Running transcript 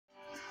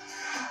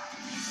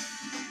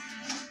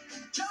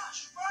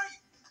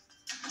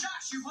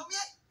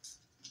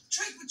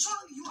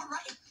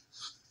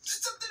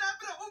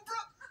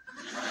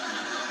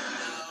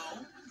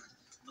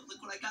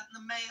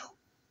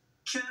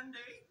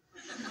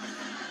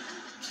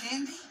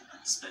candy?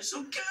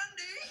 Special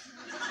candy.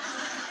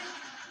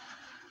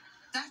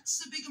 That's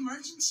the big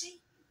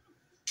emergency?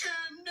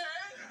 Candy.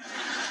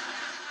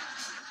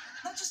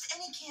 Not just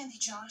any candy,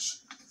 Josh.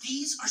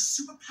 These are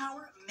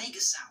Superpower Mega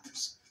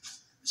Sours.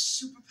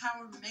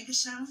 Superpower Mega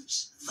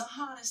Sours? The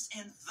hottest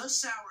and the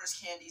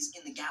sourest candies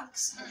in the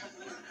galaxy.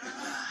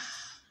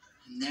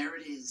 And there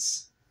it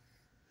is.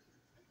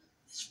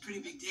 It's a pretty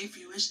big day for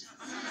you, isn't it?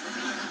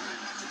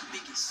 The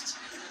biggest.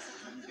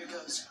 Here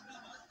goes.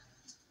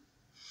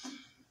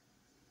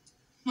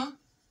 Huh?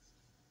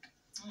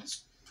 Well,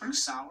 it's pretty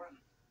sour and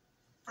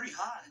pretty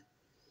hot.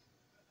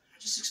 I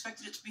just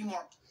expected it to be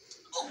more.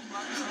 Oh my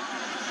God!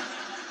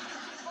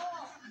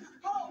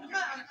 Oh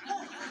man! I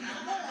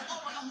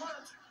love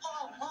it!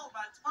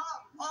 My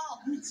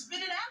tongue! Spit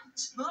it out!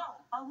 No,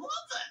 I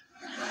love it!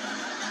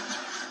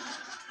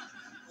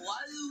 Why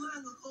are you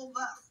wearing a gold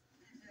vest?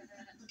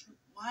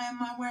 Why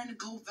am I wearing a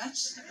gold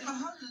vest?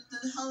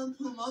 Did Helen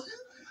promote you?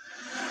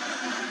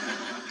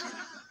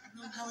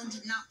 No, Helen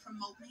did not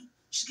promote me.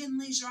 She's getting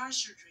laser eye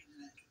surgery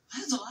today.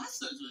 That's the last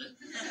surgery.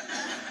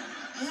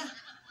 Yeah.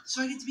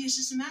 So I get to be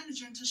assistant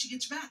manager until she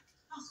gets back.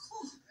 Oh,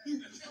 cool.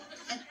 Yeah.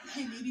 And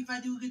hey, maybe if I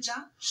do a good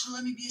job, she'll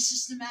let me be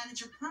assistant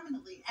manager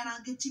permanently, and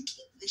I'll get to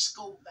keep this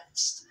gold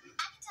vest.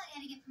 I can tell you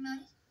how to get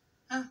promoted.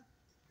 Huh?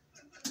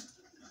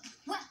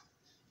 Well,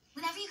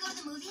 whenever you go to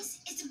the movies,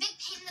 it's a big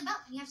pain in the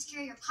butt when you have to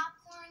carry your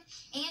popcorn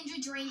and your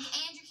drink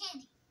and your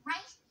candy,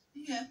 right?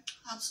 Yeah,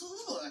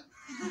 absolutely.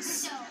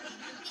 So,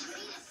 we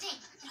create a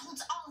thing that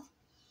holds all of it.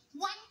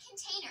 One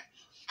container.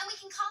 And we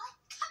can call it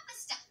Cup of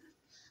Stuff.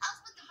 I'll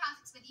split the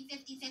profits with you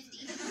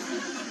 50-50.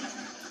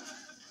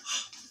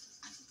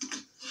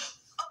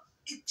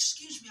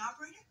 Excuse me,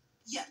 operator?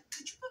 Yeah,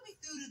 could you put me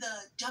through to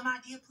the dumb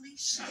idea,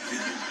 please?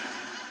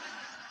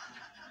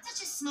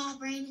 Such a small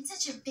brain and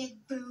such a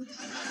big boob.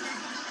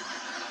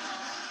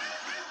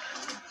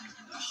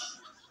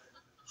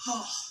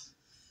 Oh,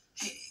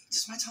 hey,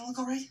 does my tongue look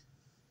all right?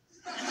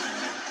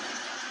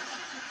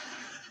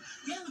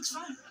 Yeah, it looks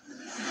fine.